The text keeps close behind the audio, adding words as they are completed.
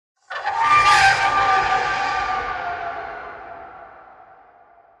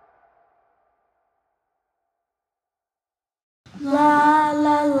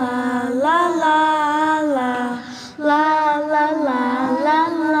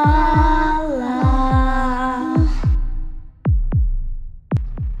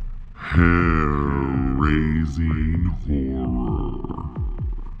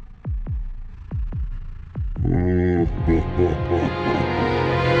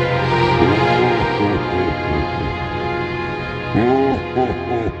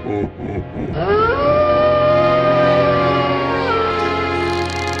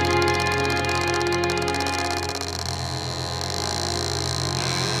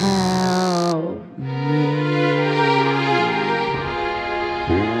Help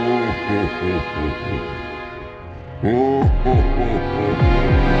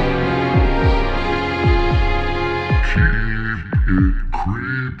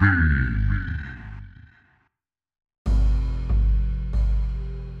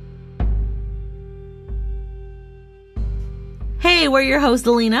Hey, we're your hosts,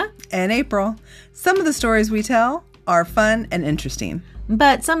 Alina and April. Some of the stories we tell are fun and interesting,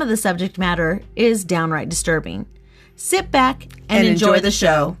 but some of the subject matter is downright disturbing. Sit back and enjoy the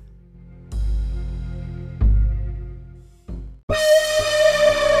show.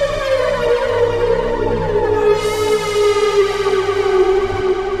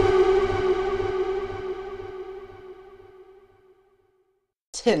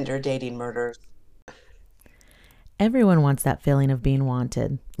 Tinder dating murders. Everyone wants that feeling of being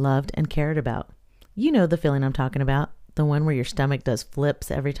wanted, loved, and cared about. You know the feeling I'm talking about. The one where your stomach does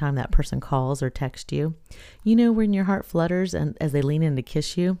flips every time that person calls or texts you. You know when your heart flutters and as they lean in to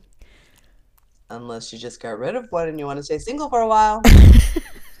kiss you. Unless you just got rid of one and you want to stay single for a while.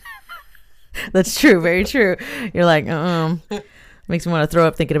 That's true. Very true. You're like, makes me want to throw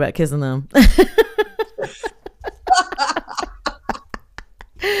up thinking about kissing them.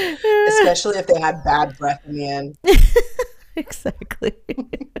 Especially if they had bad breath in the end. Exactly.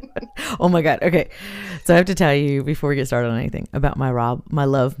 Oh my God. Okay. So I have to tell you before we get started on anything about my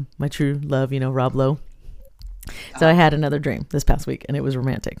true love, Rob Lowe. So I had another dream this past week and it was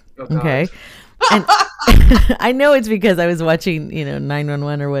romantic. Oh, okay. And I know it's because I was watching,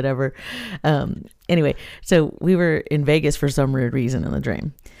 911 or whatever. Anyway, so we were in Vegas for some weird reason in the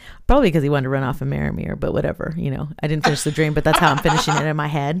dream. Probably because he wanted to run off and marry me, but whatever, I didn't finish the dream, but that's how I'm finishing it in my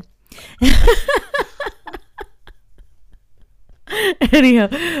head. Anyhow,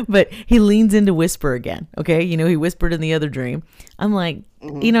 but he leans in to whisper again. Okay. He whispered in the other dream. I'm like,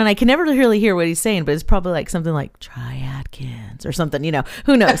 and I can never really hear what he's saying, but it's probably like something like try Atkins or something,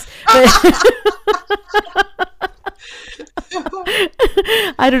 who knows? But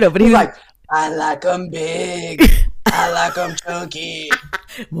I don't know, but he's like, I like them big. I like them chunky.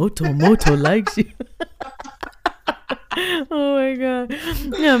 Moto likes you. Oh my God.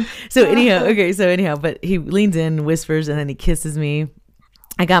 So anyhow, but he leans in, whispers, and then he kisses me.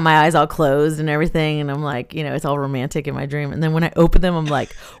 I got my eyes all closed and everything, and I'm like, it's all romantic in my dream. And then when I open them, I'm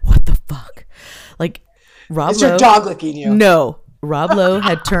like, what the fuck? Like, Rob Is Lowe. your dog licking you? No. Rob Lowe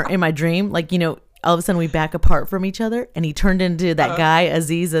had turned in my dream, like, all of a sudden we back apart from each other, and he turned into that guy,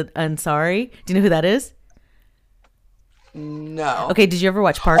 Aziz Ansari. Do you know who that is? No. Okay, did you ever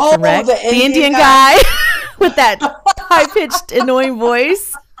watch Parks and Rec? The Indian guy with that high-pitched, annoying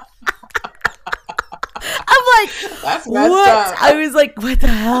voice. I'm like, that's what? up. I was like, what the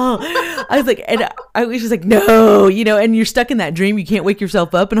hell? I was like, and I was just like, no, and you're stuck in that dream. You can't wake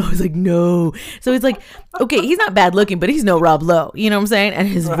yourself up. And I was like, no. So it's like, okay, he's not bad looking, but he's no Rob Lowe. You know what I'm saying? And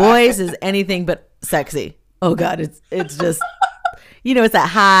his voice is anything but sexy. Oh God, it's just... it's that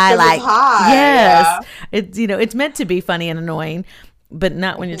high, like, it's high, yes, yeah. It's, it's meant to be funny and annoying, but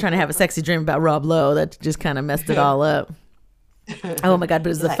not when you're trying to have a sexy dream about Rob Lowe. That just kind of messed it all up. Oh my God, but it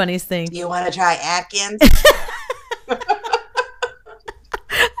was the funniest thing. Do you want to try Atkins? I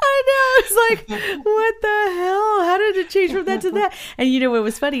know. It's like, what the hell? How did it change from that to that? And what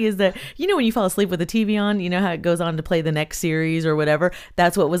was funny is that, when you fall asleep with the TV on, how it goes on to play the next series or whatever,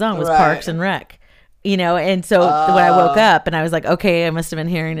 that's what was on, was Parks and Rec. And so when I woke up and I was like, okay, I must have been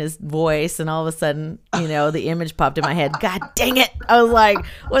hearing his voice, and all of a sudden, the image popped in my head. God dang it. I was like,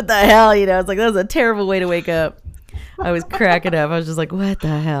 what the hell? I was like, that was a terrible way to wake up. I was cracking up. I was just like, what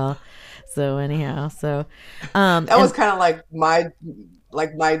the hell? So anyhow, that was kind of like my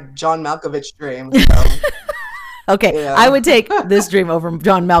John Malkovich dream. So. Okay, yeah. I would take this dream over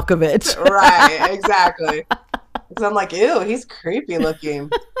John Malkovich. Right, exactly. Because I'm like, ew, he's creepy looking.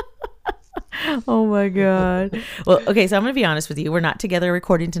 Oh my God. Well, okay, so I'm going to be honest with you. We're not together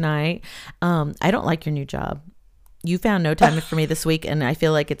recording tonight. I don't like your new job. You found no time for me this week, and I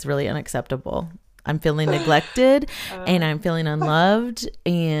feel like it's really unacceptable. I'm feeling neglected, and I'm feeling unloved,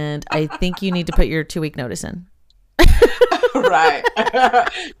 and I think you need to put your 2-week notice in. Right.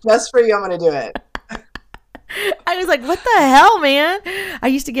 Just for you, I'm going to do it. I was like, what the hell, man? I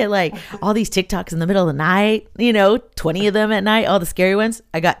used to get like all these TikToks in the middle of the night, 20 of them at night, all the scary ones.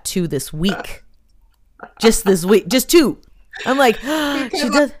 I got 2 this week. Just this week. Just 2. I'm like, she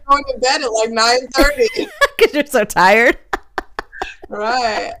does. Going to bed at like 9:30. Because you're so tired.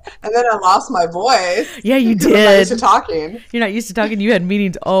 Right. And then I lost my voice. Yeah, you did. I'm not used to talking. You're not used to talking. You had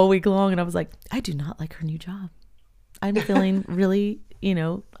meetings all week long. And I was like, I do not like her new job. I'm feeling really,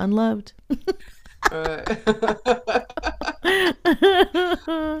 unloved.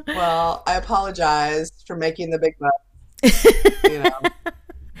 Well, I apologize for making the big bucks, you know,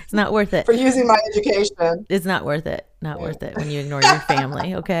 It's not worth it. for using my education. It's not worth it. Not worth it when you ignore your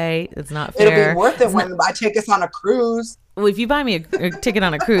family. Okay, it's not It'll fair. be worth it when I take us on a cruise. Well, if you buy me a ticket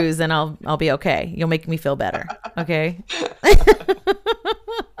on a cruise, then I'll be okay. You'll make me feel better. Okay.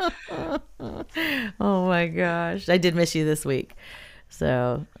 Oh my gosh, I did miss you this week,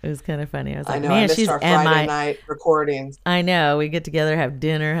 so it was kind of funny. I was I like, know, I man, missed she's our Friday MI. night recordings. I know, we get together, have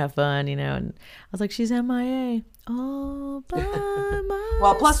dinner, have fun, and I was like, she's MIA all by myself.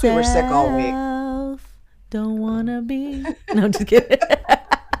 Well, plus we were sick all week. Don't wanna be. No, just kidding.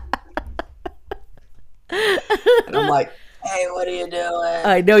 And I'm like, hey, what are you doing?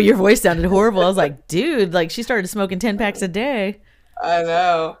 I know your voice sounded horrible. I was like, dude, like she started smoking 10 packs a day. I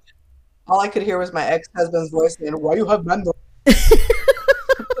know. All I could hear was my ex-husband's voice saying, why you have men?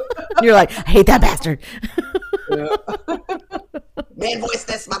 You're like, I hate that bastard. Yeah. Man voice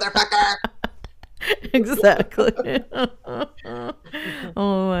this motherfucker. Exactly.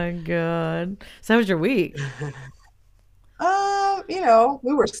 Oh my god. So how was your week?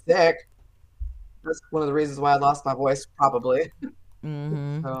 We were sick. That's one of the reasons why I lost my voice, probably.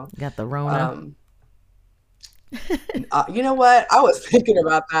 Mm-hmm. So, Got the Rona. you know what? I was thinking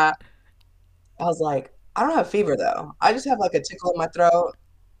about that. I was like, I don't have fever though. I just have like a tickle in my throat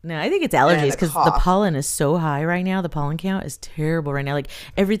No, I think it's and allergies a because the cough. pollen is so high right now. The pollen count is terrible right now. Like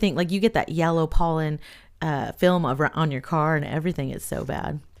everything, like you get that yellow pollen film on your car, and everything is so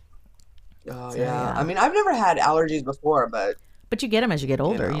bad. Oh So yeah. yeah, I mean, I've never had allergies before, but but you get them as you get you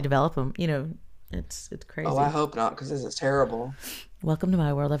older. You know, develop them. It's oh, I crazy. hope not, because this is terrible. Welcome to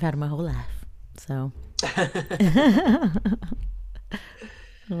my world. I've had it my whole life. So,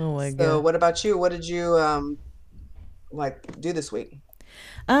 oh my So, god. what about you? What did you like do this week?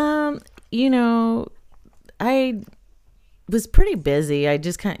 Um, you know, I was pretty busy. I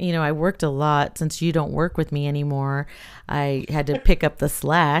just I worked a lot since you don't work with me anymore. I had to pick up the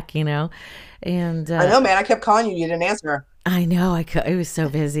slack, and I know, man. I kept calling you. You didn't answer. I know it was so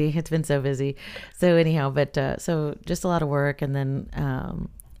busy. It's been so busy. So anyhow, but so just a lot of work, and then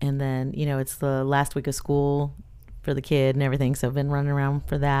it's the last week of school for the kid and everything. So I've been running around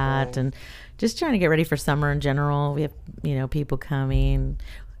for that Right. and just trying to get ready for summer in general. We have people coming,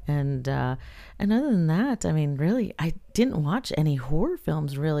 and other than that, I mean, really, I didn't watch any horror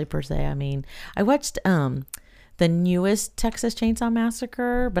films really per se. I mean, I watched the newest Texas Chainsaw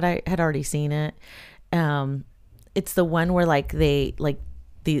Massacre, but I had already seen it. Um, it's the one where like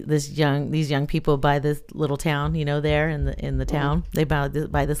these young people buy this little town, there in the town. They buy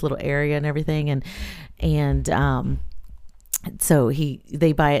this little area and everything, and so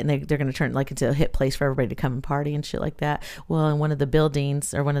they buy it, and they're going to turn it like into a hit place for everybody to come and party and shit like that. Well, in one of the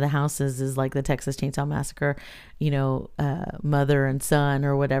buildings or one of the houses is like the Texas Chainsaw Massacre, mother and son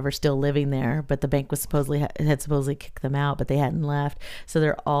or whatever still living there, but the bank was supposedly kicked them out, but they hadn't left, so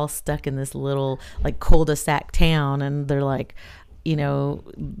they're all stuck in this little like cul-de-sac town, and they're like,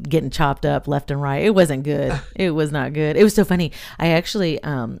 getting chopped up left and right. It wasn't good. It was not good. It was so funny. I actually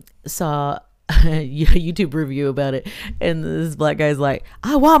saw a YouTube review about it, and this black guy's like,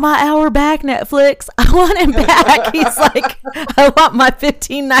 I want my hour back, Netflix. I want him back. He's like, I want my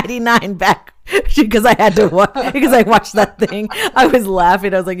 $15.99 back. Because I had to watch, because I watched that thing. I was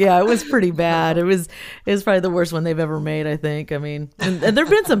laughing. I was like, yeah, it was pretty bad. It was probably the worst one they've ever made, I think. I mean, and there've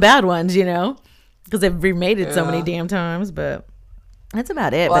been some bad ones, because they've remade it so many Yeah. damn times, but that's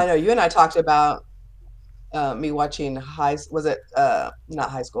about it. Well, I But know you and I talked about me watching was it not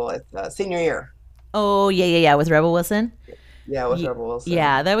high school? It's senior year. oh yeah, with Rebel Wilson. Yeah, with Ye- Rebel Wilson.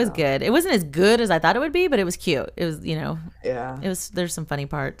 Yeah, that was Yeah. good. It wasn't as good as I thought it would be, but it was cute. It was, Yeah, there's some funny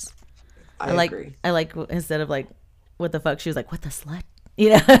parts. I like, agree. instead of like, what the fuck, she was like, what the slut?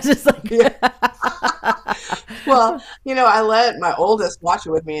 Just like, Yeah. Well, I let my oldest watch it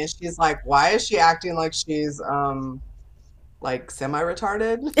with me, and she's like, "Why is she acting like she's like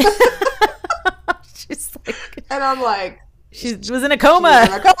semi-retarded?" she's like, And I'm like, she was in a "She's been coma.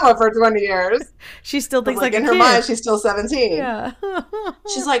 in a coma for 20 years." She still I'm thinks like, like in a her kid. mind, she's still 17. Yeah.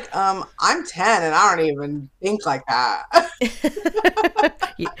 She's like, I'm 10 and I don't even think like that.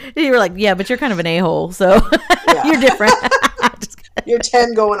 You were like, yeah, but you're kind of an a-hole, so Yeah. you're different. Just You're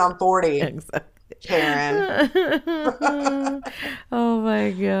 10 going on 40, kidding. Exactly. Karen. Oh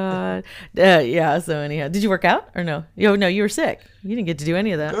my god. Yeah. So anyhow, did you work out or no? No, you were sick. You didn't get to do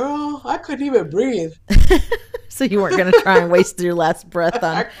any of that. Girl, I couldn't even breathe. So you weren't gonna try and waste your last breath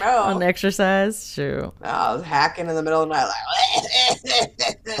on Heck no. exercise. Sure. I was hacking in the middle of the night,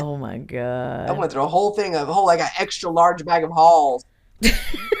 like, Oh my I god. went through a whole thing, like an extra large bag of Halls.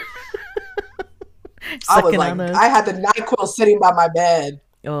 I was Sucking like, on those. I had the NyQuil sitting by my bed.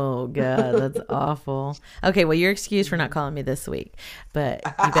 Oh God, that's awful. Okay, well, your excuse for not calling me this week, but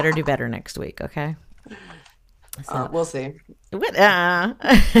you better do better next week, okay? So We'll see. what? I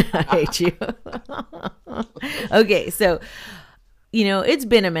hate you. Okay, so it's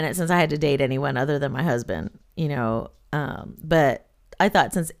been a minute since I had to date anyone other than my husband. But I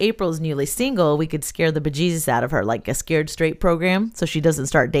thought since April's newly single, we could scare the bejesus out of her, like a Scared Straight program, so she doesn't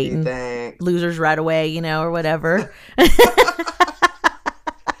start dating losers right away, or whatever.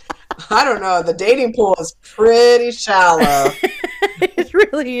 I don't know. The dating pool is pretty shallow. It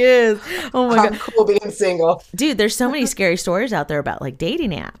really is. Oh my I'm God. cool being single. Dude, there's so many scary stories out there about like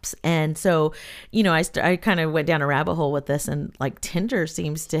dating apps. And so, I kind of went down a rabbit hole with this, and like Tinder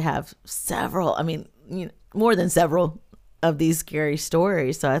seems to have several, more than several of these scary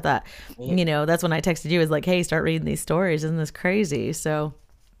stories. So I thought, that's when I texted you, is like, hey, start reading these stories. Isn't this crazy? So,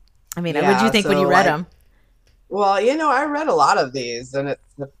 what did you think when you read them? Well, I read a lot of these, and it's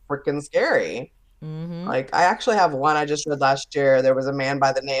freaking scary. Mm-hmm. Like, I actually have one I just read last year. There was a man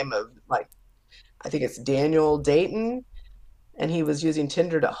by the name of, I think it's Daniel Dayton, and he was using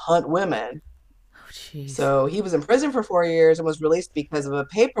Tinder to hunt women. Oh, jeez. So he was in prison for 4 years and was released because of a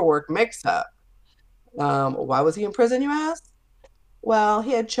paperwork mix-up. Why was he in prison, you ask? Well,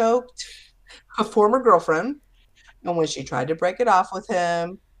 he had choked a former girlfriend, and when she tried to break it off with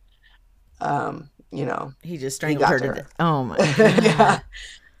him, he just strangled her to death. Oh my God. Yeah.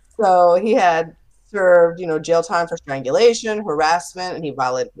 So he had served, jail time for strangulation, harassment, and he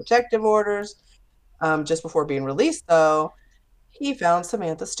violated protective orders. Just before being released, though, he found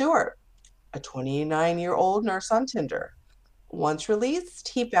Samantha Stewart, a 29-year-old nurse on Tinder. Once released,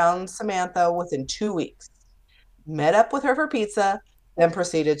 he found Samantha within 2 weeks, met up with her for pizza, then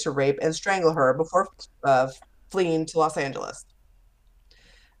proceeded to rape and strangle her before fleeing to Los Angeles.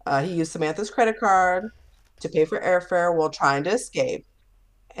 He used Samantha's credit card to pay for airfare while trying to escape,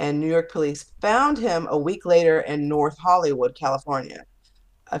 and New York police found him a week later in North Hollywood, California.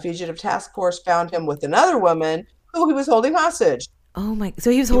 A fugitive task force found him with another woman who he was holding hostage. Oh my! So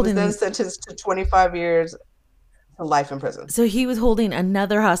he was holding. He was then sentenced to 25 years to life in prison. So he was holding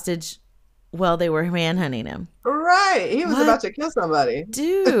another hostage while they were manhunting him. Right. He was about to kill somebody.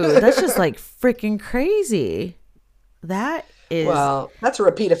 Dude, that's just like freaking crazy. That is. Well, that's a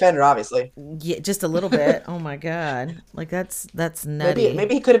repeat offender, obviously. Yeah, just a little bit. Oh my God. Like that's nutty.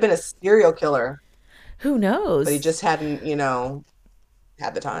 Maybe he could have been a serial killer. Who knows? But he just hadn't,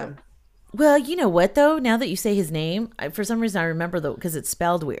 had the time. Well, you know what though? Now that you say his name, for some reason I remember though, because it's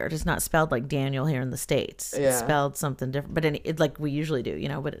spelled weird. It's not spelled like Daniel here in the States. It's spelled something different, but like we usually do,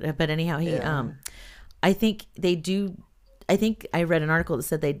 But anyhow, he, I think they do. I think I read an article that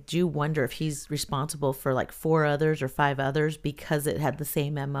said they do wonder if he's responsible for like 4 others or 5 others because it had the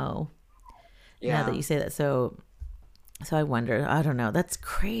same MO. Yeah. Now that you say that, so I wonder. I don't know. That's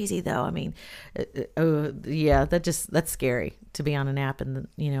crazy though. I mean, that's scary to be on an app and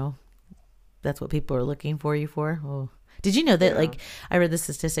that's what people are looking for you for. Oh. Did you know that, like, I read the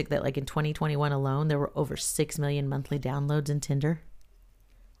statistic that, like, in 2021 alone, there were over 6 million monthly downloads in Tinder?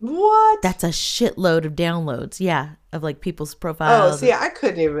 What? That's a shitload of downloads. Yeah. Of, like, people's profiles. Oh, see, I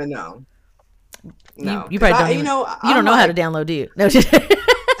couldn't even know. No. You probably don't you don't know how to download, do you? No,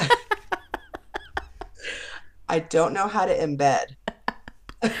 I don't know how to embed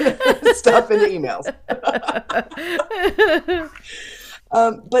stuff into emails.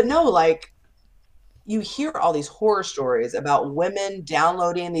 But no, like, you hear all these horror stories about women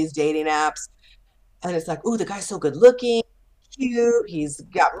downloading these dating apps, and it's like, ooh, the guy's so good looking, cute, he's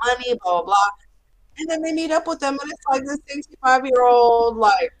got money, blah, blah, blah. And then they meet up with them, and it's like this 65-year-old,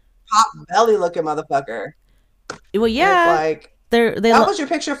 like, hot belly looking motherfucker. Well, yeah. Like, that was your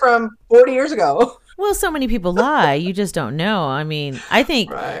picture from 40 years ago. Well, so many people lie. You just don't know. I mean, I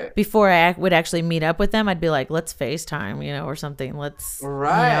think before I would actually meet up with them, I'd be like, let's FaceTime, or something. Let's,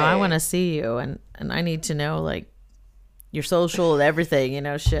 I want to see you. And I need to know, like, your social and everything,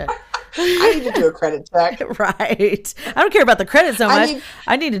 shit. I need to do a credit check. Right. I don't care about the credit so much.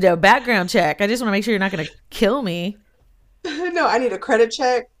 I need to do a background check. I just want to make sure you're not going to kill me. No, I need a credit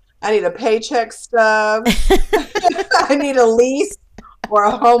check. I need a paycheck stub. I need a lease. Or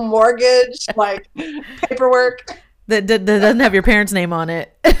a home mortgage, like paperwork. That doesn't have your parents' name on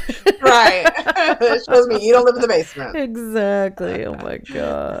it. Right. It shows me you don't live in the basement. Exactly. Oh, my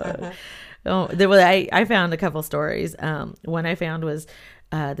God. I found a couple stories. One I found was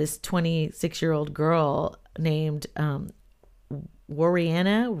this 26-year-old girl named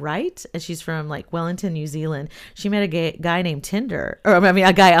Wariana Wright. And she's from, like, Wellington, New Zealand. She met a guy named Tinder.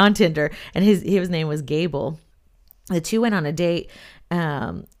 A guy on Tinder. And his name was Gable. The two went on a date.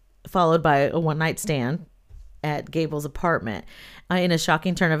 followed by a one-night stand at Gable's apartment. In a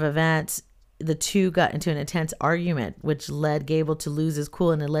shocking turn of events, the two got into an intense argument, which led Gable to lose his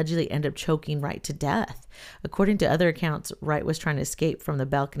cool and allegedly end up choking Wright to death. According to other accounts, Wright was trying to escape from the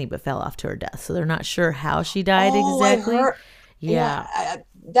balcony but fell off to her death. So they're not sure how she died exactly. Yeah.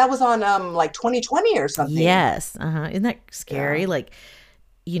 That was on like 2020 or something. Yes. Isn't that scary? Like,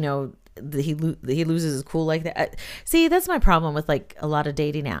 he loses his cool like that. See, that's my problem with like a lot of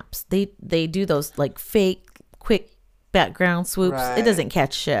dating apps. They do those like fake quick background swoops. Right. It doesn't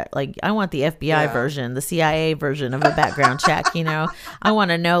catch shit. Like, I want the FBI version, the CIA version of a background check. I want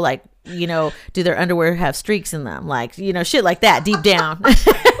to know, like, do their underwear have streaks in them? Like, shit like that deep down.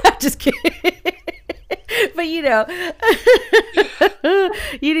 Just kidding. But you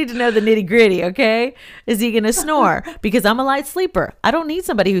need to know the nitty gritty. Okay, is he gonna snore? Because I'm a light sleeper. I don't need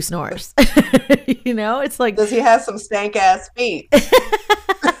somebody who snores. It's like, does he have some stank ass feet?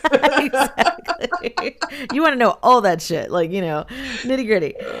 Exactly. You want to know all that shit, like, nitty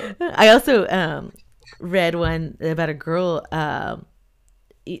gritty. I also read one about a girl.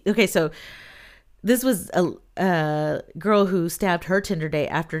 Okay, so this was a girl who stabbed her Tinder date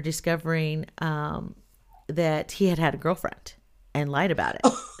after discovering that he had a girlfriend and lied about it.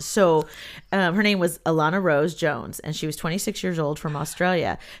 So her name was Alana Rose Jones, and she was 26 years old from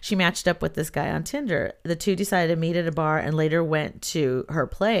Australia. She matched up with this guy on Tinder. The two decided to meet at a bar and later went to her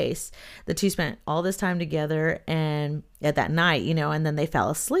place. The two spent all this time together and at that night, and then they fell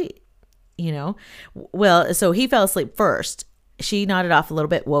asleep, Well, so he fell asleep first. She nodded off a little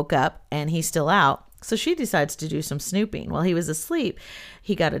bit, woke up, and he's still out. So she decides to do some snooping. While he was asleep,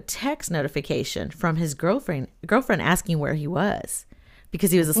 he got a text notification from his girlfriend asking where he was, because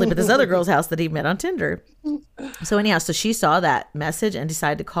he was asleep at this other girl's house that he met on Tinder. So anyhow, so she saw that message and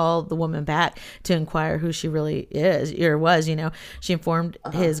decided to call the woman back to inquire who she really is or was. She informed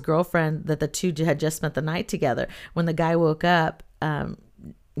his girlfriend that the two had just spent the night together. When the guy woke up,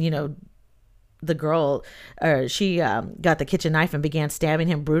 the girl, she got the kitchen knife and began stabbing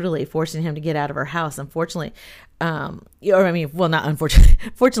him brutally, forcing him to get out of her house. Unfortunately, not unfortunately,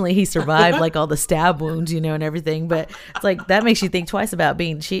 fortunately, he survived like all the stab wounds, and everything. But it's like, that makes you think twice about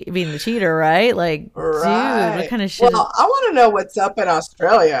being the cheater, right? Like, right. Dude, what kind of shit? Well, I want to know what's up in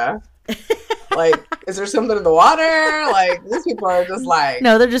Australia. Like, is there something in the water? Like, these people are just like,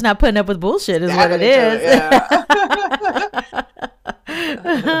 no, they're just not putting up with bullshit, is what it is.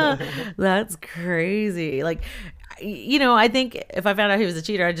 That's crazy. Like, I think if I found out he was a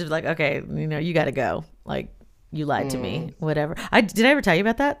cheater, I'd just be like, okay, you got to go. Like, you lied to me, whatever. Did I ever tell you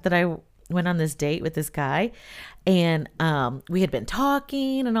about that I went on this date with this guy, and we had been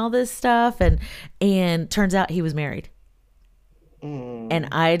talking and all this stuff, and turns out he was married. And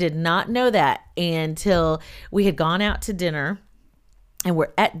I did not know that until we had gone out to dinner, and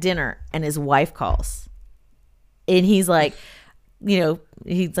we're at dinner, and his wife calls, and he's like, I'm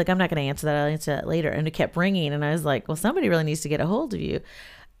not going to answer that. I'll answer that later. And it kept ringing. And I was like, well, somebody really needs to get a hold of you.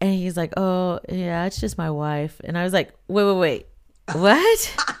 And he's like, oh yeah, it's just my wife. And I was like, wait,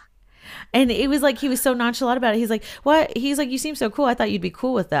 what? And it was like, he was so nonchalant about it. He's like, what? He's like, you seem so cool. I thought you'd be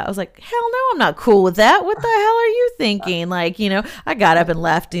cool with that. I was like, hell no, I'm not cool with that. What the hell are you thinking? Like, I got up and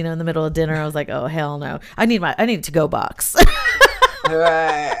left, in the middle of dinner. I was like, oh, hell no. I need a to-go box.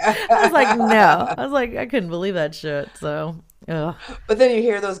 Right. I was like, no. I was like, I couldn't believe that shit. So, ugh. But then you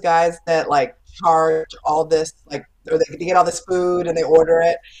hear those guys that like charge all this, like, or they get all this food and they order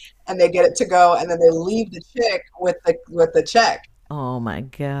it and they get it to go, and then they leave the chick with the check. Oh my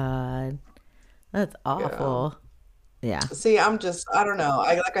God. That's awful. Yeah. See, I don't know.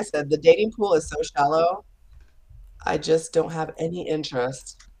 Like I said, the dating pool is so shallow. I just don't have any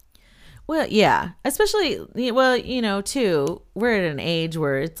interest. Well, yeah. Especially, too, we're at an age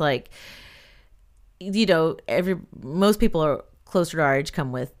where it's like, most people are closer to our age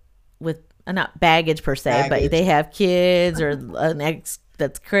come with not baggage per se, but they have kids or an ex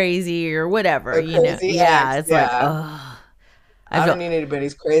that's crazy or whatever, Yeah, it's like, oh. I don't need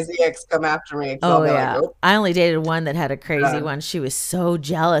anybody's crazy ex come after me. Oh yeah, like, I only dated one that had a crazy one. She was so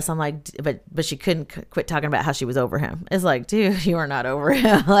jealous. I'm like, but she couldn't quit talking about how she was over him. It's like, dude, you are not over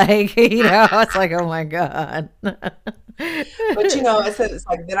him. Like, it's like, oh my God. But it's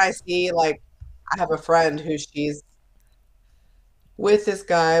like, then I see, like, I have a friend who she's with this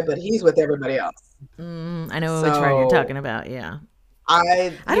guy, but he's with everybody else. I know which one you're talking about. Yeah.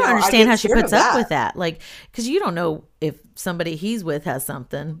 I don't understand how she puts up with that. Like, because you don't know if somebody he's with has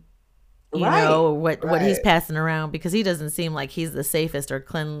something, or what he's passing around, because he doesn't seem like he's the safest or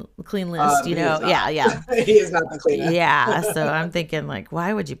cleanest, Yeah. He is not the cleanest. Yeah. So I'm thinking, like,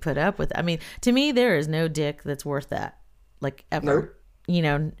 why would you put up with it? I mean, to me, there is no dick that's worth that, like, ever. Nope.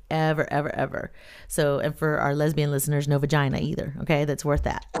 ever, ever, ever. So, and for our lesbian listeners, no vagina either. Okay. That's worth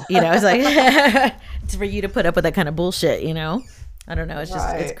that. It's like, it's for you to put up with that kind of bullshit, I don't know. It's just,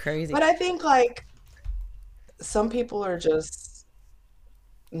 it's Right. crazy. But I think like some people are just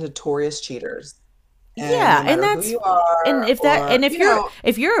notorious cheaters. And Yeah. no And matter who that's, you and are, if that, or, and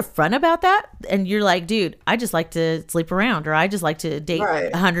if you're upfront about that and you're like, dude, I just like to sleep around or I just like to date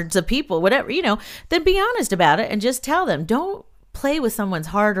right, hundreds of people, whatever, then be honest about it and just tell them. Don't play with someone's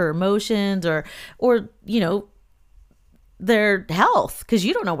heart or emotions or their health because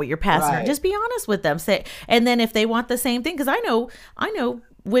you don't know what you're passing or right. just be honest with them. Say, and then if they want the same thing, because I know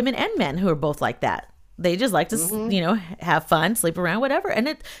women and men who are both like that. They just like to, Hmm. have fun, sleep around, whatever.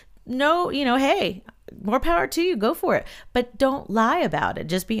 And hey, more power to you. Go for it. But don't lie about it.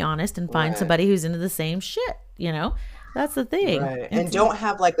 Just be honest and find Right, somebody who's into the same shit. That's the thing. right. And It's don't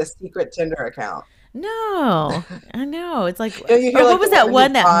have like a secret Tinder account. no, I know. It's like, You hear or like the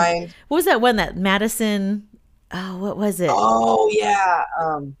women who find, what was that one that Madison? Oh, what was it? oh yeah,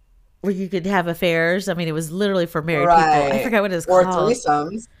 Where you could have affairs. I mean, it was literally for married people. I right, forgot what it was or called.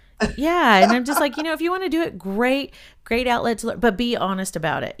 threesomes. Yeah, and I'm just like, if you want to do it, great, great outlet to learn, but be honest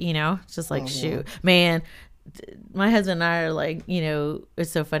about it. It's just like, Hmm. shoot, man. My husband and I are like,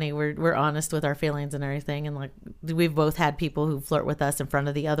 it's so funny. We're honest with our feelings and everything, and like we've both had people who flirt with us in front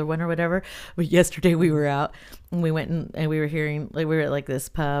of the other one or whatever. But yesterday we were out and we went and we were hearing like we were at like this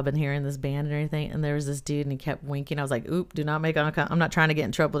pub and hearing this band and everything, and there was this dude and he kept winking. I was like, oop, do not make eye contact. I'm not trying to get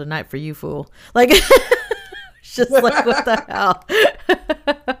in trouble tonight for you, fool. Like. It's just like what the hell.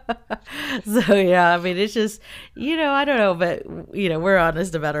 So yeah, I mean it's just I don't know, but we're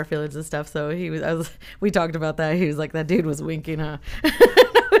honest about our feelings and stuff. So we talked about that. He was like, that dude was winking, huh?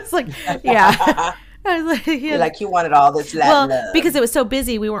 I was like, yeah. I was like, You're yeah. like you wanted all this Well, love. because it was so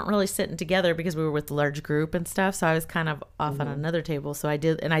busy, we weren't really sitting together because we were with a large group and stuff. So I was kind of off on Hmm. another table. So I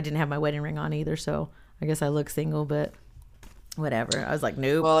didn't have my wedding ring on either. So I guess I look single, but whatever. I was like,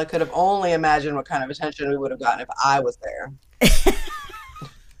 nope. Well, I could have only imagined what kind of attention we would have gotten if I was there.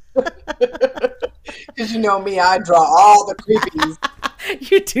 Because you know me, I draw all the creepies.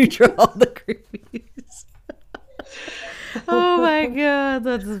 You do draw all the creepies. Oh my god,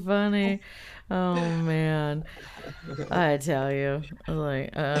 that's funny. Oh man, I tell you, I was like,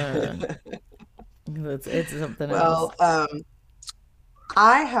 it's something else. Well,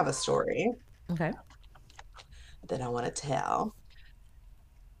 I have a story Okay. that I want to tell,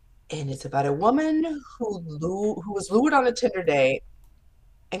 and it's about a woman who was lured on a Tinder date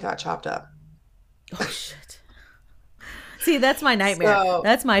and got chopped up. Oh shit. See, that's my nightmare. So,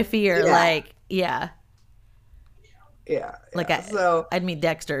 That's my fear. yeah, Like, yeah, yeah, like yeah. So, I'd meet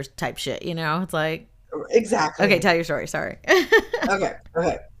Dexter type shit. It's like, okay, exactly. tell your story. Sorry. Okay,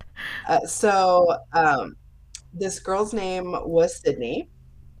 okay. So, this girl's name was Sydney.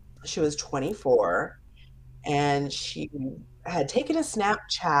 She was 24, and she had taken a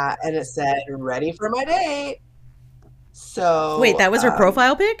Snapchat, and it said, "Ready for my date." Wait, So, that was her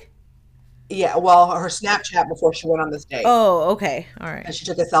profile pic? yeah, well, her Snapchat before she went on this date, Oh, okay. All and right. she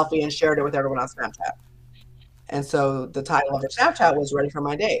took a selfie and shared it with everyone on Snapchat. And so the title of her Snapchat was "Ready for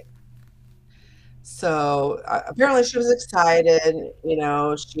my date." So apparently she was excited.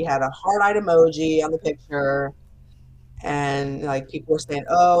 She had a heart-eyed emoji on the picture, and like people were saying,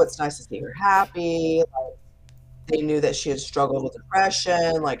 "Oh, it's nice to see her happy." Like they knew that she had struggled with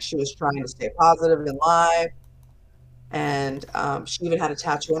depression. Like she was trying to stay positive in life, and she even had a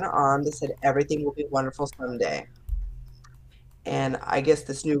tattoo on her arm that said, "Everything will be wonderful someday." And I guess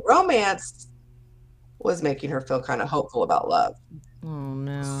this new romance was making her feel kind of hopeful about love. Oh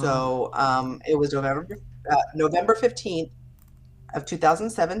no. So it was November 15th of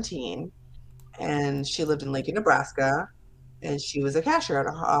 2017, and she lived in Lincoln, Nebraska, and she was a cashier at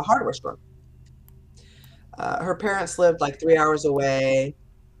a hardware store. Her parents lived like 3 hours away,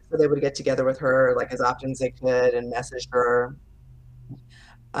 so they would get together with her like as often as they could and message her.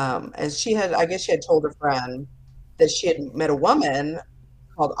 And I guess she had told a friend that she had met a woman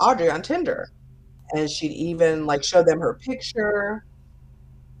called Audrey on Tinder, and she'd even like showed them her picture.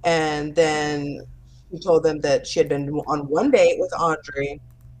 And then she told them that she had been on one date with Audrey,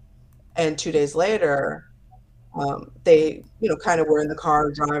 and 2 days later, they, kind of were in the car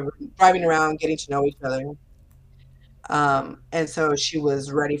driving around, getting to know each other. And so she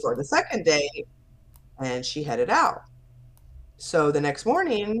was ready for the second date, and she headed out. So the next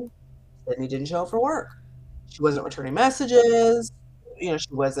morning, Sydney didn't show up for work. She wasn't returning messages. She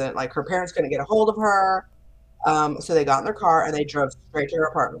wasn't like her parents couldn't get a hold of her. So they got in their car and they drove straight to her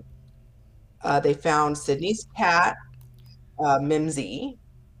apartment. They found Sydney's cat, Mimsy,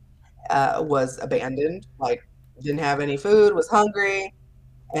 was abandoned, like didn't have any food, was hungry.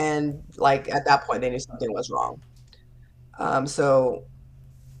 And like at that point, they knew something was wrong. So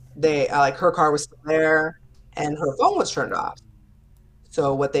they like her car was still there, and her phone was turned off.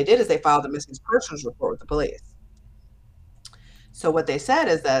 So what they did is they filed a missing persons report with the police. So what they said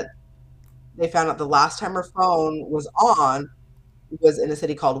is that they found out the last time her phone was on was in a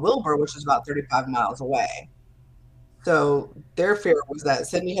city called Wilbur, which is about 35 miles away. So their fear was that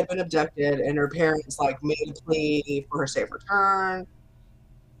Sydney had been abducted and her parents like made a plea for her safe return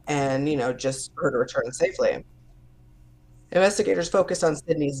and, just for her to return safely. Investigators focused on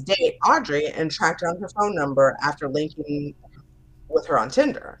Sydney's date, Audrey, and tracked down her phone number after linking with her on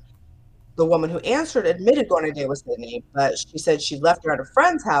Tinder. The woman who answered admitted going on a date with Sydney, but she said she left her at a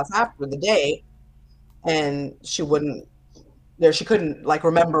friend's house after the date and she couldn't like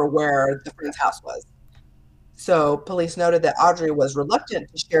remember where the friend's house was. So police noted that Audrey was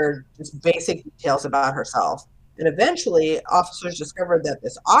reluctant to share just basic details about herself. And eventually, officers discovered that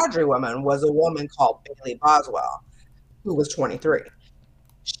this Audrey woman was a woman called Bailey Boswell, who was 23.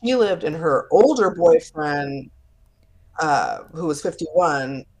 She lived in her older boyfriend, who was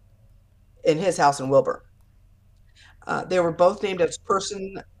 51, in his house in Wilbur. They were both named as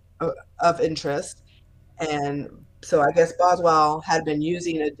person of interest. And so I guess Boswell had been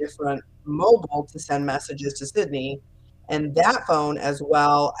using a different mobile to send messages to Sydney. And that phone, as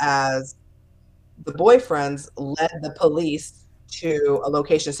well as the boyfriend's, led the police to a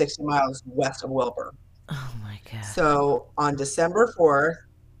location 60 miles west of Wilbur. Oh my God. So on December 4th,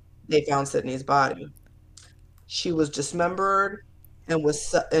 they found Sydney's body. She was dismembered and was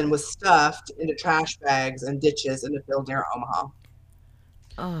stuffed into trash bags and ditches in a field near Omaha.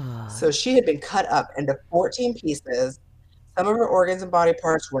 Oh. So she had been cut up into 14 pieces. Some of her organs and body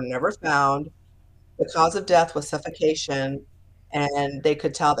parts were never found. The cause of death was suffocation, and they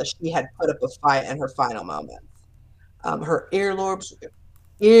could tell that she had put up a fight in her final moments. Her earlobes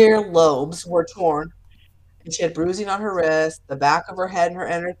were torn, and she had bruising on her wrist, the back of her head, and her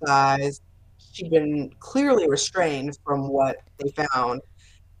inner thighs. She'd been clearly restrained from what they found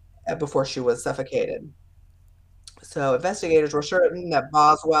before she was suffocated. So investigators were certain that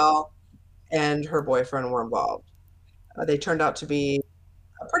Boswell and her boyfriend were involved. They turned out to be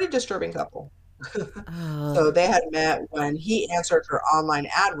a pretty disturbing couple. So they had met when he answered her online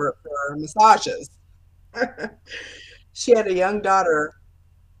advert for massages. She had a young daughter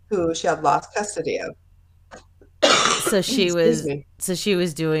who she had lost custody of. So she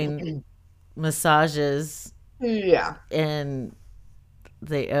was doing massages. Yeah. And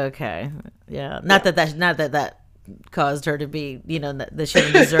not that caused her to be,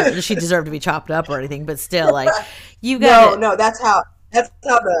 that she deserved to be chopped up or anything, but still, like, you got no, that's how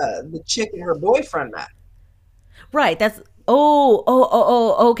the chick and her boyfriend met. Right. That's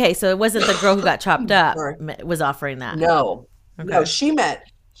okay. So it wasn't the girl who got chopped up was offering that. No. Okay. No, she met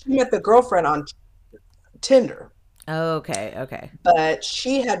the girlfriend on Tinder. Okay. But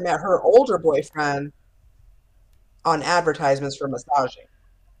she had met her older boyfriend on advertisements for massaging.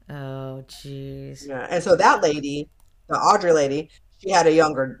 Oh, jeez. Yeah. And so that lady, the Audrey lady, she had a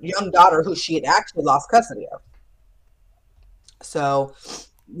young daughter who she had actually lost custody of. So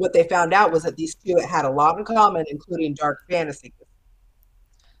what they found out was that these two had a lot in common, including dark fantasies.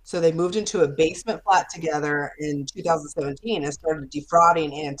 So they moved into a basement flat together in 2017 and started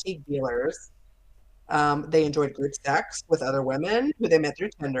defrauding antique dealers. They enjoyed group sex with other women who they met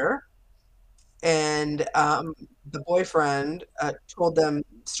through Tinder. And the boyfriend told them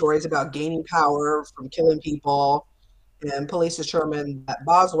stories about gaining power from killing people. And police determined that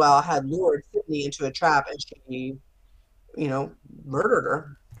Boswell had lured Sydney into a trap and she, murdered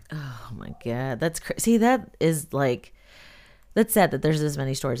her. Oh my God. That's crazy. See, that is like, that's sad that there's this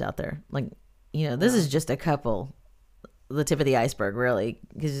many stories out there. Like, this is just a couple, the tip of the iceberg, really,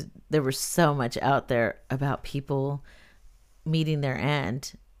 because there was so much out there about people meeting their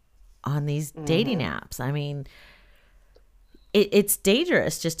end on these dating apps. I mean, it's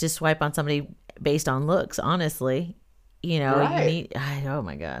dangerous just to swipe on somebody based on looks, honestly. Right. Oh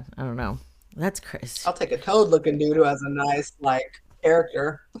my God. I don't know. That's crazy. I'll take a toad looking dude who has a nice,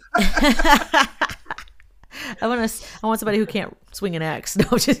 character. I want somebody who can't swing an axe.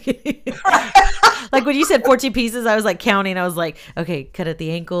 No, just kidding. Like when you said 14 pieces, I was like counting. I was like, okay, cut at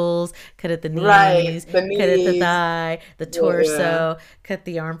the ankles, cut at the knees, cut at the thigh, the torso, cut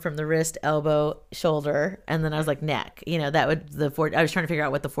the arm from the wrist, elbow, shoulder, and then I was like neck. I was trying to figure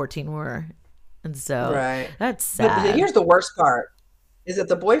out what the 14 were, and so that's sad. But here's the worst part: is that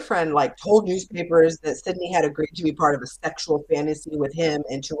the boyfriend told newspapers that Sydney had agreed to be part of a sexual fantasy with him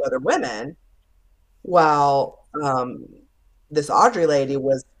and two other women, while this Audrey lady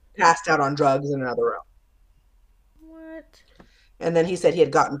was passed out on drugs in another room. What? And then he said he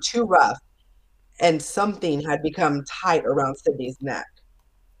had gotten too rough and something had become tight around Sydney's neck.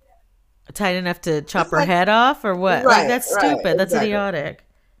 Tight enough to chop It's her like, head off or what? Like right, that's right, stupid. That's exactly. idiotic.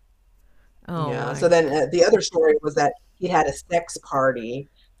 Oh Yeah. my. So then the other story was that he had a sex party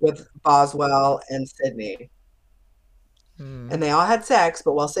with Boswell and Sydney. Hmm. And they all had sex,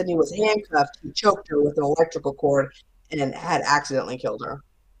 but while Sydney was handcuffed, he choked her with an electrical cord and had accidentally killed her.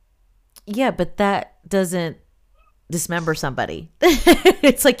 Yeah, but that doesn't dismember somebody.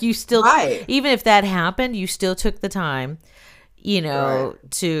 It's like you still, Right. even if that happened, you still took the time, Right.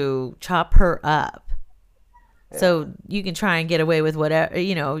 to chop her up. Yeah. So you can try and get away with whatever,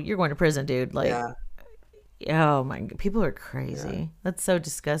 you're going to prison, dude. Like, Yeah. oh my, people are Yeah. crazy. That's so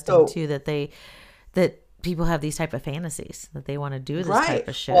disgusting So, too that people have these type of fantasies that they want to do this right. type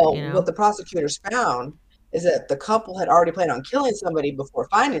of shit, Well, what the prosecutors found is that the couple had already planned on killing somebody before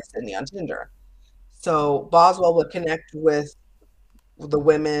finding Sydney on Tinder. So Boswell would connect with the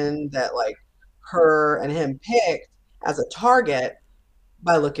women that like her and him picked as a target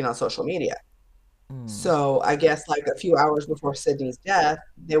by looking on social media. Mm. So I guess like a few hours before Sydney's death,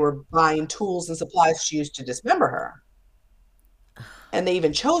 they were buying tools and supplies to use to dismember her. And they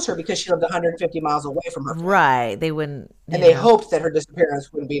even chose her because she lived 150 miles away from her family. Right. They wouldn't, And they hoped that her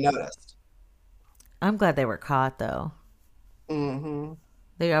disappearance wouldn't be noticed. I'm glad they were caught though. Hmm.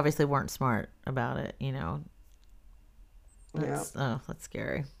 They obviously weren't smart about it, Yeah. That's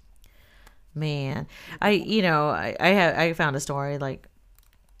scary. Man. I found a story like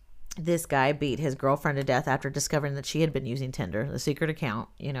this guy beat his girlfriend to death after discovering that she had been using Tinder, the secret account,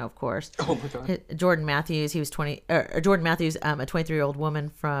 of course. Oh my God. Jordan Matthews, he was 20, Jordan Matthews, a 23-year-old woman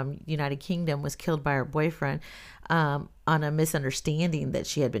from United Kingdom, was killed by her boyfriend on a misunderstanding that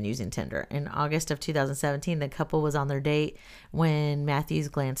she had been using Tinder. In August of 2017, the couple was on their date when Matthews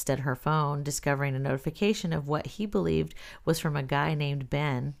glanced at her phone, discovering a notification of what he believed was from a guy named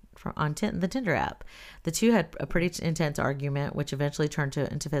Ben on the Tinder app. The two had a pretty intense argument, which eventually turned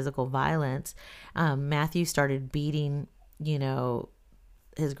into physical violence. Matthew started beating,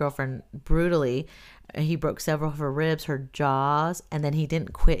 his girlfriend brutally. He broke several of her ribs, her jaws, and then he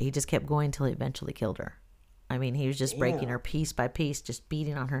didn't quit. He just kept going until he eventually killed her. I mean, he was just breaking her Damn. piece by piece, just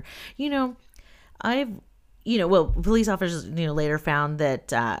beating on her. You know, I've, well, police officers, later found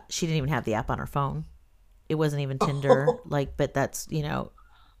that she didn't even have the app on her phone. It wasn't even Tinder, like, but that's,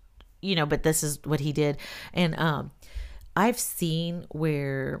 but this is what he did. And I've seen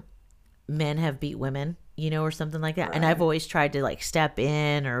where men have beat women, or something like that. And I've Right. always tried to like step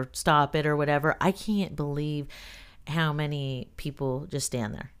in or stop it or whatever. I can't believe how many people just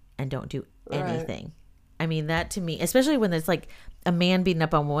stand there and don't do Right. anything. I mean, that to me, especially when it's like a man beating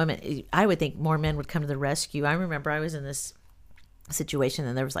up on women, I would think more men would come to the rescue. I remember I was in this situation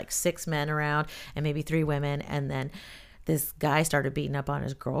and there was like 6 men around and maybe 3 women, and then this guy started beating up on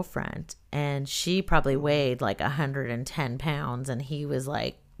his girlfriend, and she probably weighed like 110 pounds and he was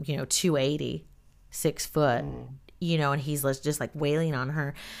like 280, 6 foot, Mm. and he's just like wailing on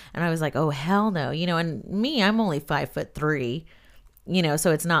her. And I was like, oh hell no. And me, I'm only 5'3",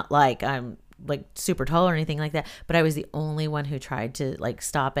 so it's not like I'm like super tall or anything like that, but I was the only one who tried to like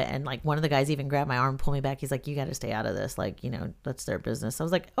stop it. And like one of the guys even grabbed my arm, pulled me back. He's like, you got to stay out of this, like, that's their business. I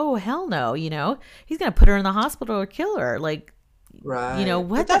was like, oh hell no. He's gonna put her in the hospital or kill her, like, Right. But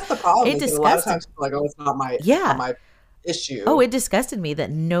what the, that's the problem it is that a lot of disgusted. times people are like, oh, it's not Yeah. my Oh, issue. it disgusted me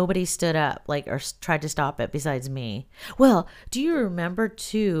that nobody stood up, like, or tried to stop it besides me. Well, do you remember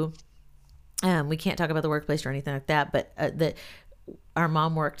too, we can't talk about the workplace or anything like that, but that our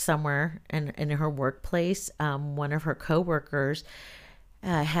mom worked somewhere, and in her workplace, one of her coworkers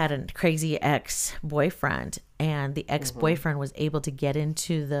had a crazy ex-boyfriend, and the Hmm. ex-boyfriend was able to get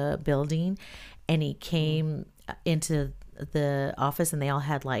into the building, and he came into the office, and they all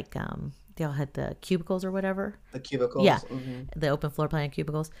had like they all had the cubicles or whatever. The Yeah, cubicles. Hmm. the open floor plan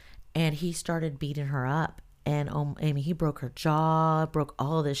cubicles, and he started beating her up. And I mean, he broke her jaw, broke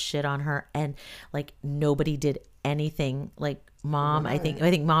all this shit on her, and like nobody did anything. Like mom, Right. I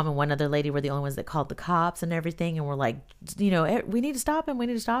think mom and one other lady were the only ones that called the cops and everything, and were like, we need to stop him, we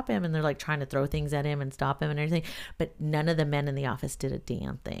need to stop him, and they're like trying to throw things at him and stop him and everything. But none of the men in the office did a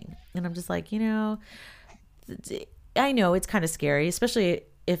damn thing. And I'm just like, I know it's kind of scary, especially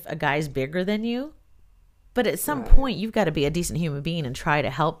if a guy's bigger than you, but at some Right. point, you've got to be a decent human being and try to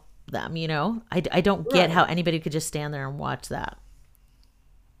help them, I don't get how Right. anybody could just stand there and watch that.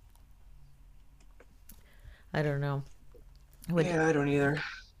 I don't know. Yeah, I don't either.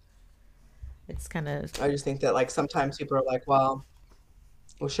 It's kind of, I just think that like sometimes people are like, well,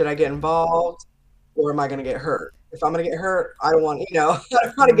 should I get involved or am I going to get hurt? If I'm going to get hurt, I don't want, I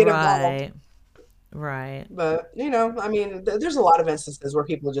don't want to get involved. right. Right. But, I mean, there's a lot of instances where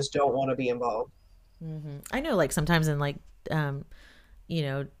people just don't want to be involved. I know, like sometimes in like,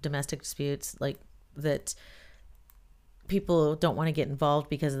 domestic disputes, like that people don't want to get involved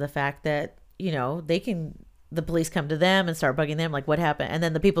because of the fact that the police come to them and start bugging them like what happened, and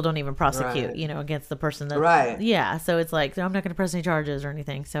then the people don't even prosecute Right. against the person that Right. yeah, so it's like I'm not going to press any charges or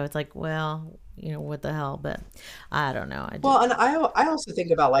anything, so it's like, well, what the hell. But I don't know, I just. Well, and I also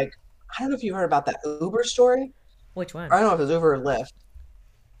think about, like, I don't know if you heard about that Uber story. Which Or one? I don't know if it was Uber or Lyft.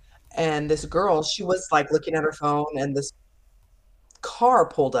 And this girl, she was like looking at her phone, and this car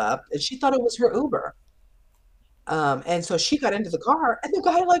pulled up, and she thought it was her Uber. And so she got into the car, and the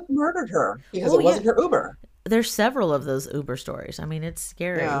guy like murdered her because Oh it yeah, wasn't her Uber. there's several of those Uber stories. I mean, it's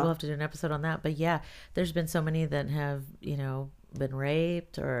scary. We'll Yeah. have to do an episode on that. But yeah, there's been so many that have, been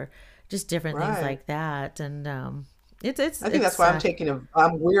raped or just different things Right. like that. And it's I think that's why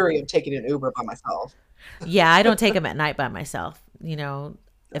I'm weary of taking an Uber by myself. yeah, I don't take them at night by myself. If I'm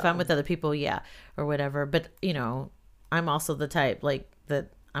Yeah. with other people, yeah, or whatever. But I'm also the type like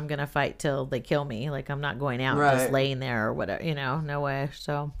that. I'm gonna fight till they kill me. Like I'm not going out and just Right. laying there or whatever. No way.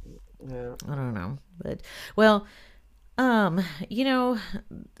 So Yeah. I don't know. But well, um, you know,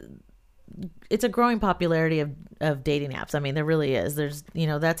 it's a growing popularity of dating apps. I mean, there really is. There's,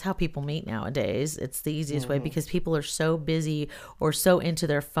 that's how people meet nowadays. It's the easiest way Hmm. because people are so busy or so into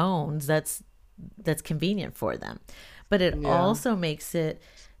their phones. That's convenient for them. But it Yeah. also makes it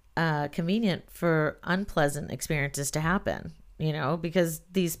convenient for unpleasant experiences to happen. Because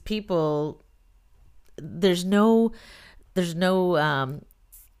these people, there's no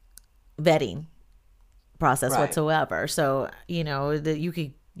vetting process Right. whatsoever. So, that you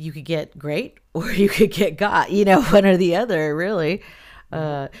could get great or you could get got, one or the other, really.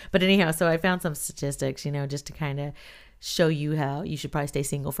 But anyhow, so I found some statistics, just to kind of show you how you should probably stay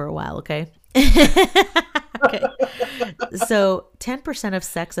single for a while, okay? Okay. So 10% of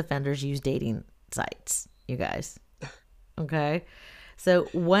sex offenders use dating sites, you guys. Okay. So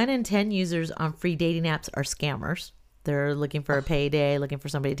 1 in 10 users on free dating apps are scammers. They're looking for a payday, looking for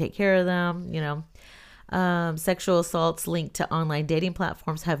somebody to take care of them. Sexual assaults linked to online dating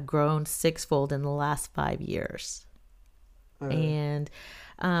platforms have grown sixfold in the last 5 years. And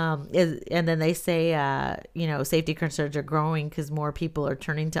and then they say, safety concerns are growing because more people are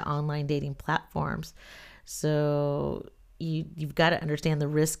turning to online dating platforms. So you've got to understand the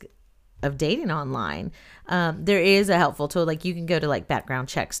risk of dating online. There is a helpful tool, like you can go to like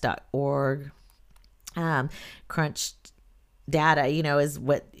backgroundchecks.org. Crunch data, is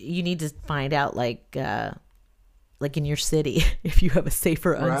what you need to find out, like in your city, if you have a safe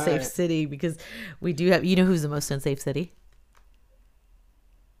or unsafe Right. city, because we do have, who's the most unsafe city?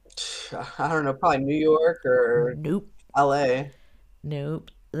 I don't know, probably New York or Nope. LA. Nope.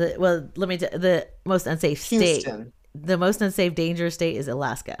 Well, let me tell the most unsafe state. Houston. The most unsafe, dangerous state is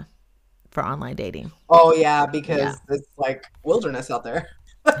Alaska for online dating. Oh yeah, Yeah. because it's like wilderness out there.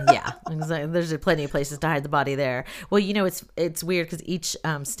 Yeah, exactly. There's plenty of places to hide the body there. Well, it's weird because each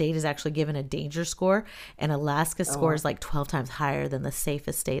state is actually given a danger score, and Alaska's Oh, score wow. is like 12 times higher than the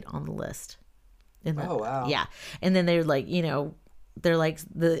safest state on the list. In the Oh wow. Yeah, and then they're like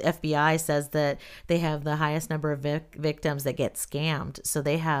the FBI says that they have the highest number of victims that get scammed. So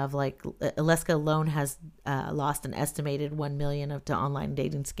they have like Alaska alone has lost an estimated 1 million to online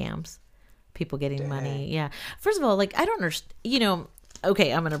dating scams. People getting money. Dang. Yeah. First of all, like I don't understand.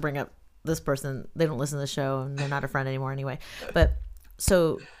 Okay, I'm gonna bring up this person. They don't listen to the show and they're not a friend anymore anyway. But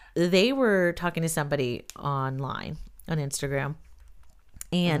so they were talking to somebody online on Instagram.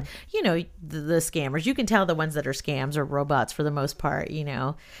 And the scammers, you can tell the ones that are scams are robots for the most part.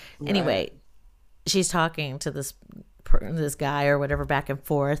 Right. Anyway, she's talking to this guy or whatever back and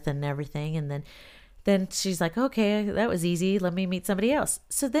forth and everything, and then she's like, okay, that was easy, let me meet somebody else.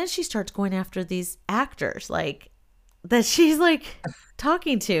 So then she starts going after these actors like that she's like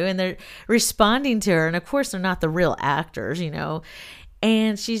talking to, and they're responding to her, and of course they're not the real actors.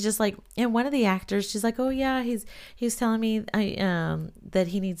 And she's just like, and one of the actors, she's like, oh yeah, he's telling me that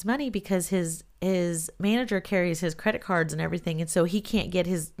he needs money because his manager carries his credit cards and everything, and so he can't get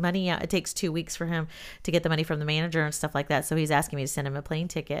his money out. It takes 2 weeks for him to get the money from the manager and stuff like that. So he's asking me to send him a plane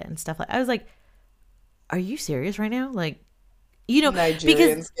ticket and stuff like. I was like, are you serious right now? Like, Nigerian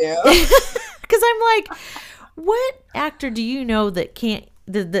because scam. because I'm like, what actor do you know that can't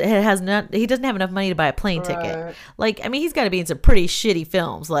that has not, he doesn't have enough money to buy a plane ticket? Right. Like, I mean, he's got to be in some pretty shitty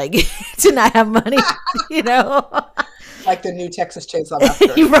films, like to not have money, you know. Like the new Texas Chainsaw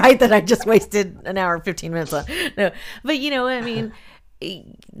Massacre. You're right that I just wasted an hour and 15 minutes on. No, but I mean,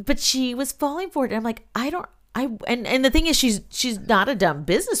 but she was falling for it. And I'm like, And the thing is, she's not a dumb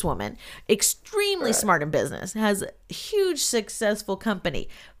businesswoman, extremely smart in business, has a huge successful company,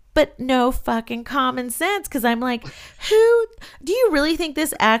 but no fucking common sense. Because I'm like, who do you really think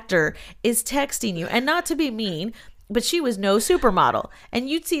this actor is texting you? And not to be mean, but she was no supermodel. And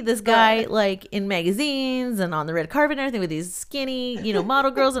you'd see this guy like in magazines and on the red carpet and everything with these skinny,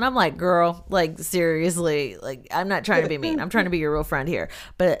 model girls. And I'm like, girl, like seriously, like I'm not trying to be mean. I'm trying to be your real friend here.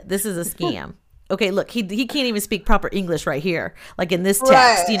 But this is a scam. Okay, look, he can't even speak proper English right here. Like in this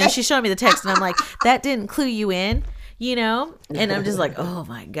text, she's showing me the text and I'm like, that didn't clue you in, And I'm just like, oh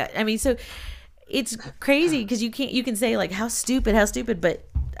my God. I mean, so it's crazy because you can say like, how stupid. But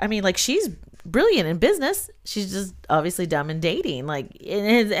I mean, like she's brilliant in business. She's just obviously dumb in dating. Like,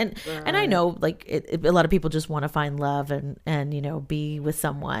 and I know like a lot of people just want to find love and be with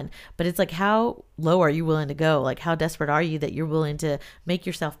someone, but it's like, how low are you willing to go? Like, how desperate are you that you're willing to make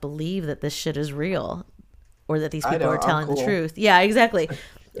yourself believe that this shit is real, or that these people are telling the truth? Yeah, exactly.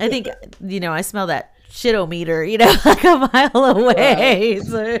 I think I smell that shit-o-meter, like a mile away.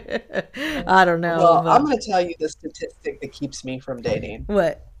 So, I don't know. Well, I'm going to tell you the statistic that keeps me from dating.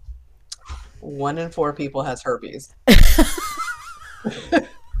 What? 1 in 4 people has herpes.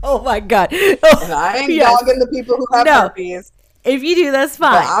 Oh my God. Oh, and I ain't dogging the people who have herpes. If you do, that's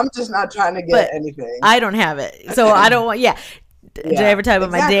fine. But I'm just not trying to get anything. I don't have it. So I don't want, Did I ever tell you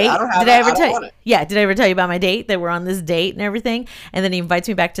about my date? Did I ever tell you about my date, that we're on this date and everything? And then he invites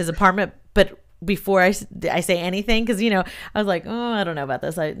me back to his apartment. But before I say anything, because, I was like, oh, I don't know about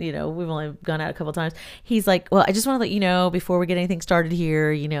this. We've only gone out a couple times. He's like, well, I just want to let you know before we get anything started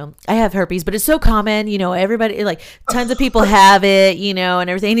here, I have herpes, but it's so common, everybody, like tons of people have it, and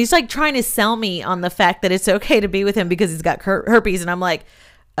everything. And he's like trying to sell me on the fact that it's okay to be with him because he's got herpes. And I'm like,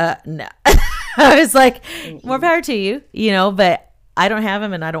 no. I was like, more power to you, but I don't have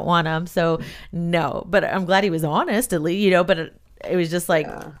him and I don't want him. So no, but I'm glad he was honest at least, but it was just like,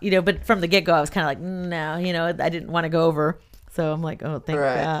 but from the get-go, I was kind of like, no, I didn't want to go over. So I'm like, oh, thank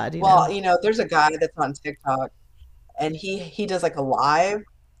God. Well, there's a guy that's on TikTok and he does like a live.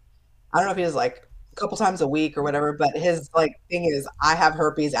 I don't know if he does like a couple times a week or whatever, but his like thing is, I have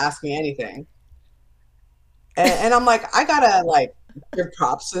herpes, ask me anything. And I'm like, I gotta like give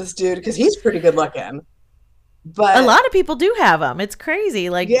props to this dude because he's pretty good looking. But a lot of people do have them. It's crazy.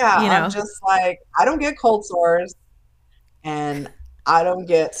 Like, I'm just like, I don't get cold sores. And I don't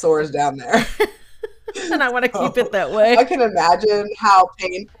get sores down there. And I want to keep it that way. I can imagine how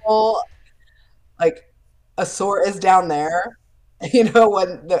painful like a sore is down there,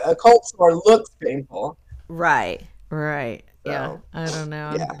 when a cold sore looks painful. Right. So, yeah. I don't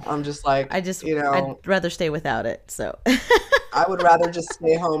know. Yeah. I'm just like, I'd rather stay without it. So I would rather just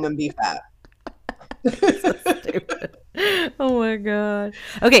stay home and be fat. So stupid. Oh my God.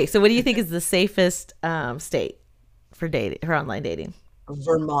 Okay. So what do you think is the safest state for dating, for online dating?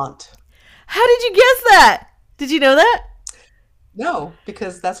 Vermont. How did you guess that? Did you know that? No,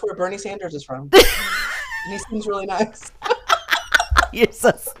 because that's where Bernie Sanders is from. And he seems really nice. You're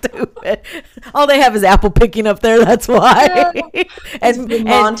so stupid. All they have is apple picking up there. That's why. Yeah. And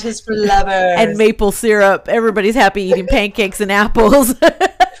Vermont is for lovers. And maple syrup. Everybody's happy eating pancakes and apples. I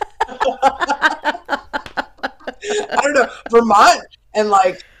don't know. Vermont and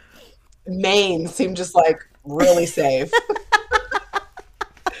like Maine seem just like really safe.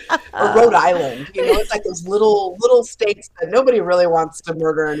 Or Rhode Island, it's like those little states that nobody really wants to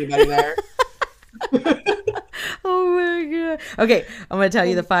murder anybody there. Oh my God. Okay, I'm going to tell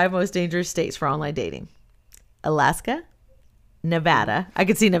you the 5 most dangerous states for online dating. Alaska, Nevada. I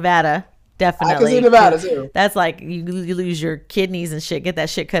could see Nevada. Definitely. I can see Nevada too. That's like you lose your kidneys and shit. Get that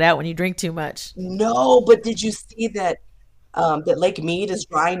shit cut out when you drink too much. No, but did you see that that Lake Mead is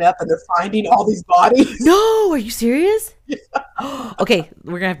drying up and they're finding all these bodies? No, are you serious? Yeah. Okay,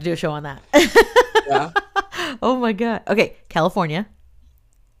 we're gonna have to do a show on that. Yeah. Oh my God. Okay, California,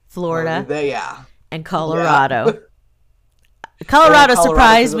 Florida, and Colorado. Yeah. Colorado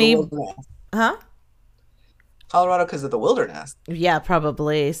surprised me. Huh? Colorado because of the wilderness. Yeah,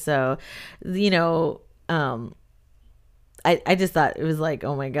 probably. So, I just thought it was like,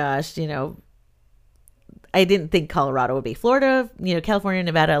 oh my gosh, I didn't think Colorado would be. Florida, California,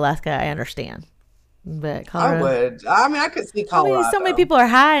 Nevada, Alaska, I understand. But Colorado, I would. I mean, I could see Colorado. I mean, so many people are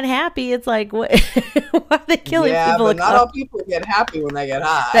high and happy. It's like, what? Why are they killing people? But not all people get happy when they get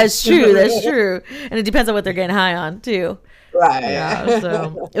high. That's true. That's true. And it depends on what they're getting high on, too. Right. Yeah.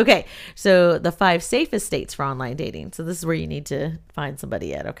 So, okay. So the 5 safest states for online dating. So this is where you need to find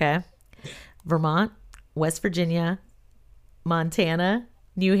somebody at, okay? Vermont, West Virginia, Montana,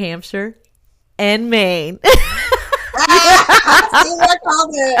 New Hampshire, and Maine. I called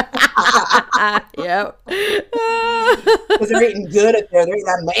it. Yep. Because they're eating good up there. They're eating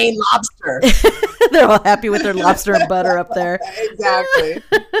that Maine lobster. They're all happy with their lobster and butter up there. Exactly.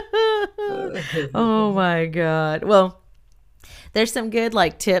 Oh my God. Well, there's some good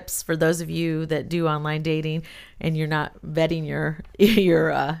like tips for those of you that do online dating and you're not vetting your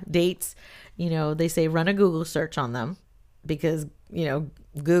dates. You know, they say run a Google search on them because, you know,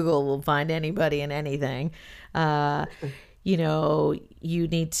 Google will find anybody and anything. You know, you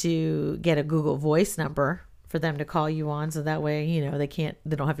need to get a Google Voice number for them to call you on. So that way, you know, they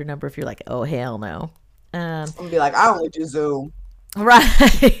don't have your number if you're like, oh, hell no. I'm gonna be like, I only do Zoom.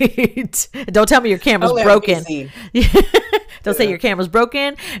 Right. Don't tell me your camera's broken. Don't say Yeah. your camera's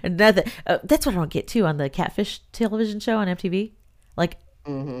broken and nothing. That's what I don't get too on the Catfish television show on MTV. Like,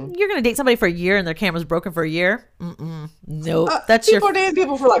 you're gonna date somebody for a year and their camera's broken for a year. Nope. That's people are dating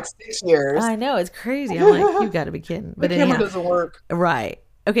people for like 6 years. I know, it's crazy. I'm like, you got to be kidding. The But camera anyhow, doesn't work. right?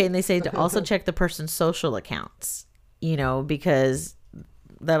 Okay, and they say to also check the person's social accounts. You know, because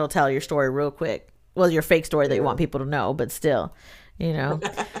that'll tell your story real quick. Well, your fake story that you want people to know, but still. You know,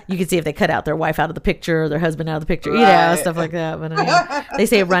 you can see if they cut out their wife out of the picture or their husband out of the picture, you know, stuff like that. But they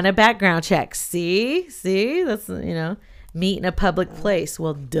say run a background check. See, that's, you know, meet in a public place.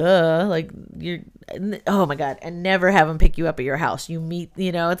 Well, duh. Like oh my God. And never have them pick you up at your house. You meet,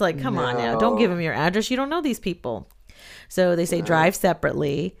 you know, it's like, come on now. Don't give them your address. You don't know these people. So they say drive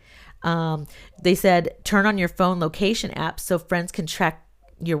separately. They said turn on your phone location apps so friends can track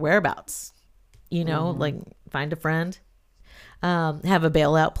your whereabouts. You know, like find a friend. Have a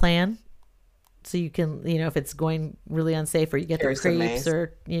bailout plan so you can, you know, if it's going really unsafe or you get the creeps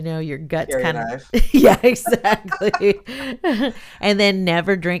or, you know, your guts kind of, yeah, exactly. And then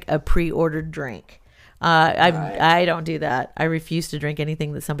never drink a pre-ordered drink. I don't do that. I refuse to drink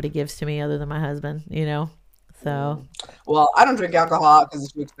anything that somebody gives to me other than my husband, you know? So, well, I don't drink alcohol because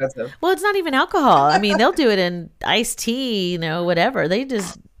it's too expensive. Well, it's not even alcohol. I mean, they'll do it in iced tea, you know, whatever. They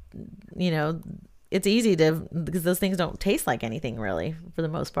just, you know, it's easy because those things don't taste like anything really for the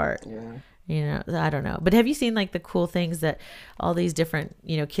most part. Yeah. You know, I don't know. But have you seen like the cool things that all these different,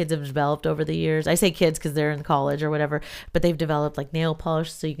 you know, kids have developed over the years? I say kids because they're in college or whatever, but they've developed like nail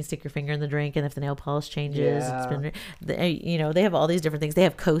polish so you can stick your finger in the drink. And if the nail polish changes, you know, they have all these different things. They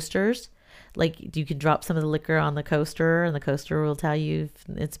have coasters. Like you can drop some of the liquor on the coaster and the coaster will tell you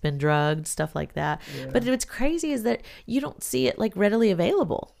if it's been drugged, stuff like that. Yeah. But what's crazy is that you don't see it like readily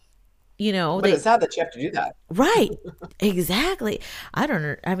available. You know, but it's sad that you have to do that. Right. Exactly. I don't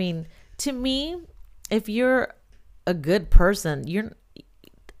know. I mean, to me, if you're a good person,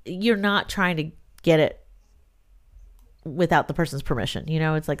 you're not trying to get it without the person's permission. You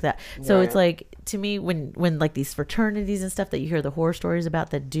know, it's like that. So it's like, to me, when like these fraternities and stuff that you hear the horror stories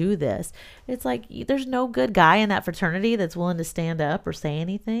about that do this, it's like there's no good guy in that fraternity that's willing to stand up or say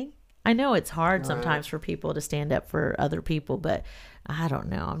anything. I know it's hard sometimes for people to stand up for other people, but I don't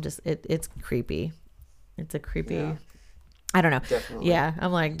know. I'm just, it's creepy. It's a creepy, I don't know. Definitely. Yeah.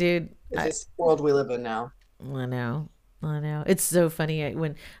 I'm like, dude. It's this world we live in now. I know. It's so funny.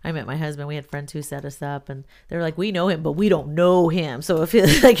 When I met my husband, we had friends who set us up and they're like, we know him, but we don't know him. So if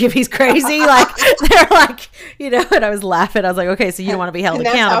he's crazy, like they're like, you know, and I was laughing. I was like, okay, so you don't want to be held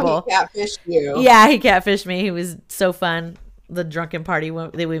accountable. How he catfished you. Yeah. He catfished me. He was so fun. The drunken party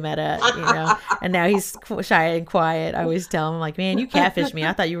that we met at, you know, and now he's shy and quiet. I always tell him, like, man, you catfished me.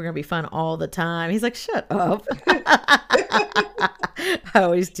 I thought you were going to be fun all the time. He's like, shut up. I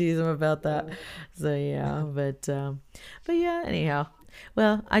always tease him about that. So, yeah, but yeah, anyhow.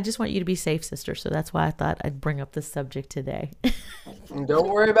 Well, I just want you to be safe, sister. So that's why I thought I'd bring up this subject today. Don't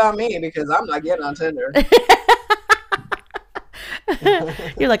worry about me because I'm not getting on Tinder.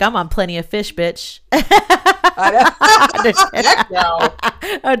 You're like, I'm on Plenty of Fish, bitch. I'm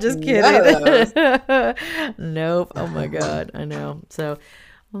just kidding. Nope. Oh my God. I know. So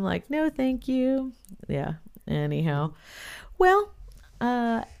I'm like, no, thank you. Yeah. Anyhow. Well,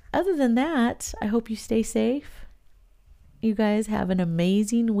 other than that, I hope you stay safe. You guys have an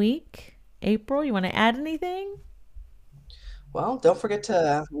amazing week. April, you want to add anything? Well, don't forget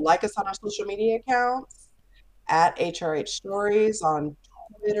to like us on our social media accounts at HRH Stories on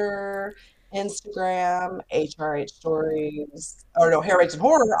Twitter, Instagram, HRH Stories, Hair Rates and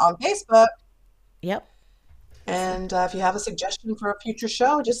Horror on Facebook. Yep. And if you have a suggestion for a future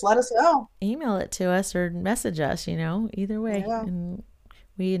show, just let us know. Email it to us or message us, you know, either way. Yeah. And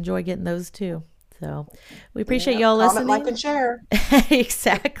we enjoy getting those too. So we appreciate y'all listening. Comment, like, and share.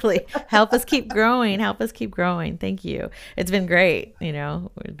 Exactly. Help us keep growing. Thank you. It's been great. You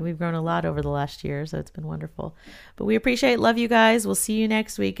know, we've grown a lot over the last year, so it's been wonderful. But we appreciate, love you guys. We'll see you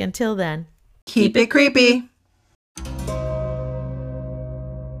next week. Until then, keep it creepy.